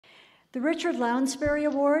The Richard Lounsbery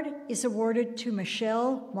Award is awarded to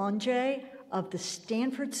Michelle Monje of the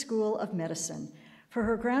Stanford School of Medicine for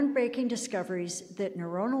her groundbreaking discoveries that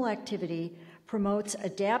neuronal activity promotes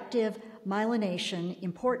adaptive myelination,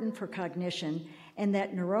 important for cognition, and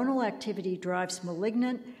that neuronal activity drives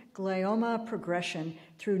malignant glioma progression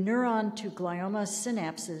through neuron-to-glioma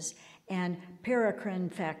synapses and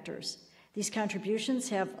paracrine factors. These contributions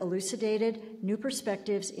have elucidated new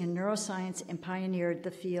perspectives in neuroscience and pioneered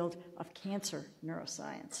the field of cancer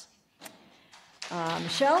neuroscience.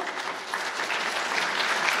 Michelle?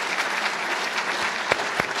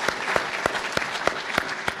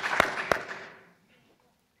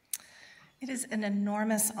 It is an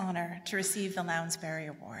enormous honor to receive the Lounsbery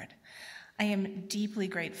Award. I am deeply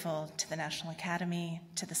grateful to the National Academy,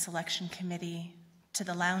 to the Selection Committee, to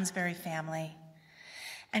the Lounsbery family,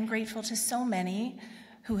 and grateful to so many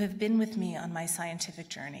who have been with me on my scientific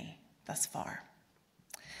journey thus far.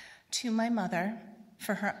 To my mother,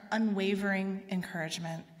 for her unwavering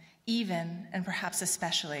encouragement, even and perhaps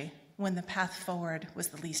especially when the path forward was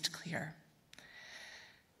the least clear.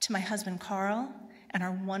 To my husband, Carl, and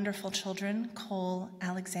our wonderful children, Cole,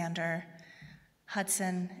 Alexander,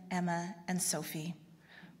 Hudson, Emma, and Sophie,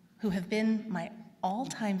 who have been my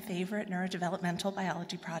all-time favorite neurodevelopmental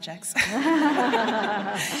biology projects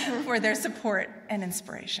for their support and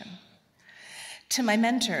inspiration. To my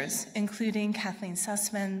mentors, including Kathleen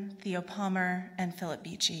Sussman, Theo Palmer, and Philip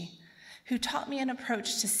Beachy, who taught me an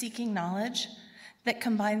approach to seeking knowledge that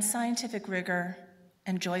combines scientific rigor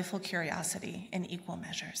and joyful curiosity in equal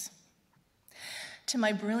measures. To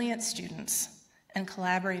my brilliant students and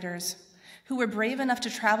collaborators who were brave enough to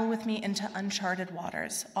travel with me into uncharted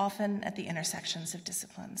waters, often at the intersections of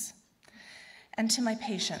disciplines. And to my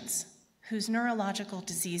patients, whose neurological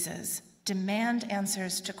diseases demand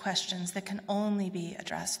answers to questions that can only be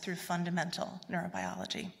addressed through fundamental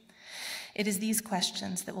neurobiology. It is these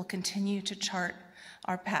questions that will continue to chart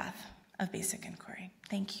our path of basic inquiry.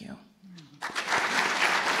 Thank you.